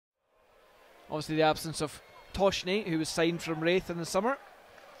Obviously the absence of Toshney, who was signed from Wraith in the summer.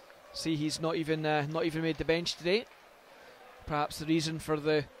 See, he's not even made the bench today. Perhaps the reason for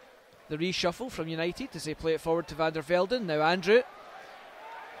the reshuffle from United as they play it forward to Van der Velden. Now Andrew.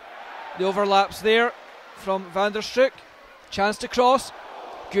 The overlaps there from Van der Stroek. Chance to cross.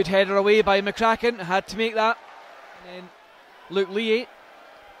 Good header away by McCracken. Had to make that. And then Luke Lee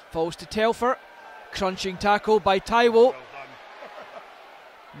falls to Telfer. Crunching tackle by Taiwo.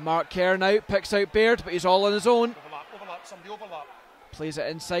 Mark Kerr now picks out Baird, but he's all on his own. Overlap. Plays it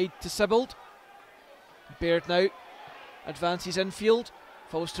inside to Sibbald. Baird now advances infield.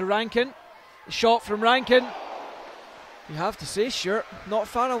 Falls to Rankin. The shot from Rankin. You have to say, Stuart, not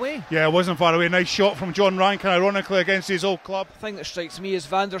far away. Yeah, it wasn't far away. Nice shot from John Rankin, ironically, against his old club. The thing that strikes me is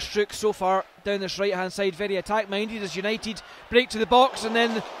Van der Stroek so far down this right hand side, very attack minded as United break to the box, and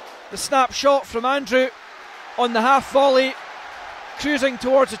then the snap shot from Andrew on the half volley, cruising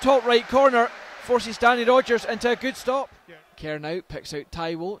towards the top right corner, forces Danny Rogers into a good stop. Yeah. Kerr now picks out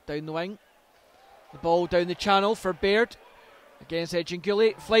Taiwo down the wing. The ball down the channel for Baird against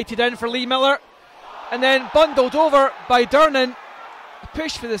Edgingully, flighted in for Lee Miller, and then bundled over by Durnan. A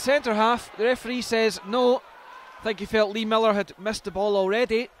push for the centre half. The referee says no. I think he felt Lee Miller had missed the ball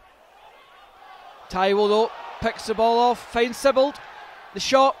already. Taiwo though picks the ball off, finds Sibbald. The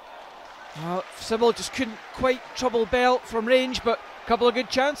shot. Sibbald just couldn't quite trouble Bell from range, but a couple of good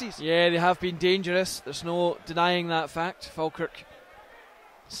chances. Yeah, they have been dangerous. There's no denying that fact. Falkirk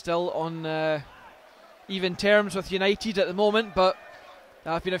still on even terms with United at the moment, but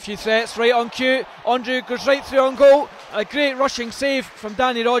there have been a few threats right on cue. Andrew goes right through on goal. A great rushing save from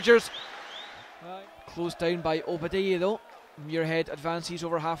Danny Rogers. Closed down by Obadiah though. Muirhead advances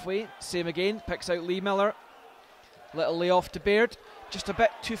over halfway. Same again, picks out Lee Miller. Little lay off to Baird. Just a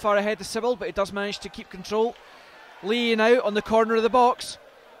bit too far ahead of Sibbald, but he does manage to keep control. Lee now on the corner of the box.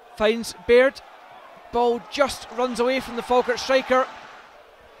 Finds Baird. Ball just runs away from the Falkirk striker.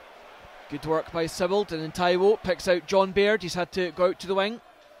 Good work by Sibbald, and then Taiwo picks out John Baird. He's had to go out to the wing.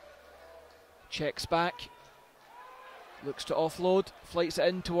 Checks back. Looks to offload. Flights it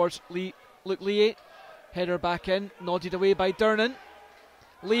in towards Luke Lee. Header back in. Nodded away by Durnan.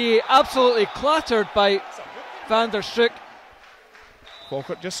 Lee absolutely clattered by Van der Stroek.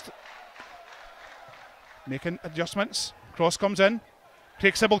 Falkirk just making adjustments. Cross comes in.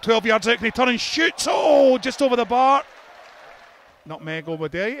 Craig Sibbald 12 yards out. Can he turn and shoots? Oh, just over the bar. Nutmeg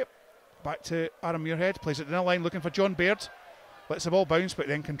Obadiah. Back to Aaron Muirhead. Plays it in the line looking for John Baird. Lets the ball bounce, but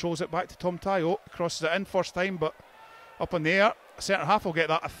then controls it back to Tom Taiwo. Crosses it in first time, but up in the air. Centre half will get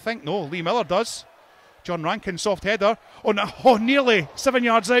that. I think no. Lee Miller does. John Rankin, soft header. Oh, no, nearly 7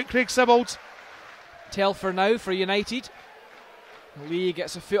 yards out. Craig Sibbald. Telfer now for United. Lee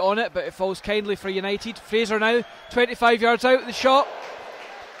gets a foot on it, but it falls kindly for United. Fraser now 25 yards out. The shot.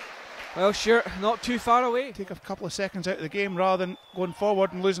 Well, sure, not too far away. Take a couple of seconds out of the game rather than going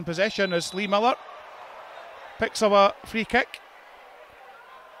forward and losing possession as Lee Miller picks up a free kick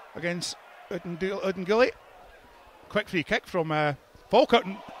against Udengully. Quick free kick from Falkirk.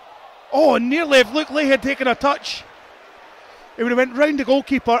 Oh, nearly if Luke Lee had taken a touch, it would have went round the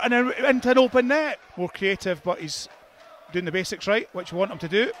goalkeeper and then into an open net. More creative, but he's doing the basics right, which we want him to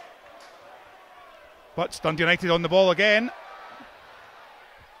do. But Dundee United on the ball again.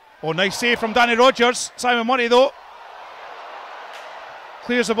 Oh, nice save from Danny Rogers. Simon Murray though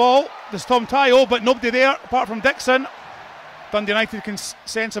clears the ball. There's Tom Taiwo, but nobody there apart from Dixon. Dundee United can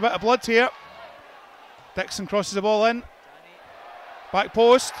sense a bit of blood here. Dixon crosses the ball in. Back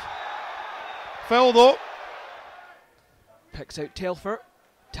post. Phil though. Picks out Telfer.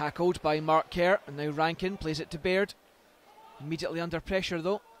 Tackled by Mark Kerr, and now Rankin plays it to Baird. Immediately under pressure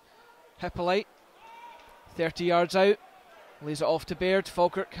though. Hippolyte 30 yards out. Lays it off to Baird.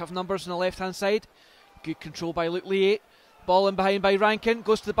 Falkirk have numbers on the left hand side. Good control by Luke Lee. Ball in behind by Rankin.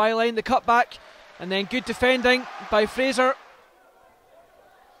 Goes to the byline. The cut back. And then good defending by Fraser.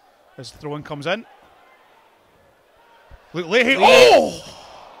 As the throw in comes in. Luke Lee. Oh!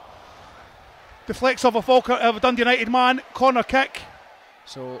 Deflects off a Falkirk of a Dundee United man. Corner kick.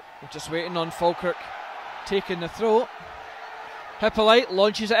 So we're just waiting on Falkirk taking the throw. Hippolyte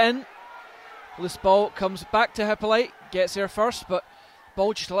launches it in. Loose ball comes back to Hippolyte. Gets there first, but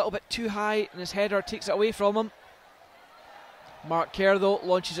ball just a little bit too high, and his header takes it away from him. Mark Kerr though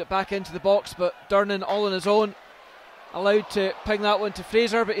launches it back into the box, but Durnan all on his own, allowed to ping that one to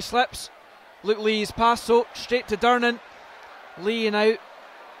Fraser, but he slips. Luke Lee's pass so straight to Durnan. Lee now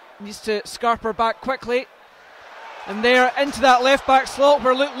needs to scarper back quickly, and there into that left back slot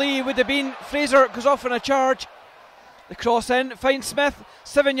where Luke Lee would have been. Fraser goes off on a charge. The cross in, finds Smith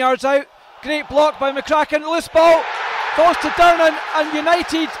 7 yards out. Great block by McCracken. Loose ball falls to Durnan, and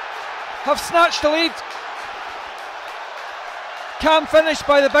United have snatched the lead. Cam finish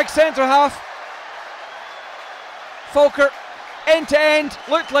by the big centre half. Falkirk end to end,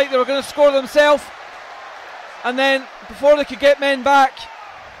 looked like they were going to score themselves, and then before they could get men back,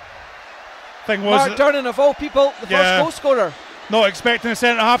 Mark Durnan of all people, the first goal scorer. Not expecting the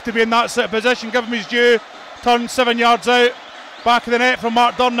centre half to be in that sort of position, give him his due. Turned 7 yards out, back of the net from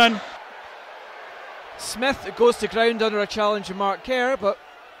Mark Durnan. Smith goes to ground under a challenge from Mark Kerr, but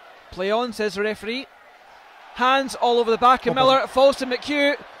play on, says the referee. Hands all over the back of Miller, it falls to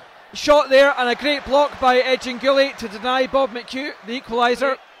McHugh. Shot there, and a great block by Edgingully to deny Bob McHugh the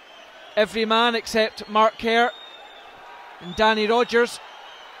equaliser. Every man except Mark Kerr and Danny Rogers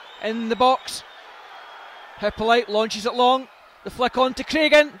in the box. Hippolyte launches it long. The flick on to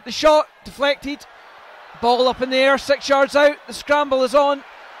Cragen. The shot deflected. Ball up in the air, 6 yards out. The scramble is on.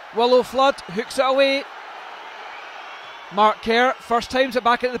 Willow Flood hooks it away. Mark Kerr first times it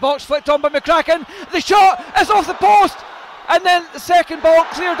back into the box, flicked on by McCracken. The shot is off the post, and then the second ball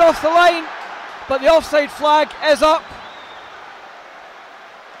cleared off the line, but the offside flag is up.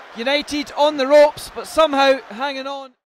 United on the ropes, but somehow hanging on.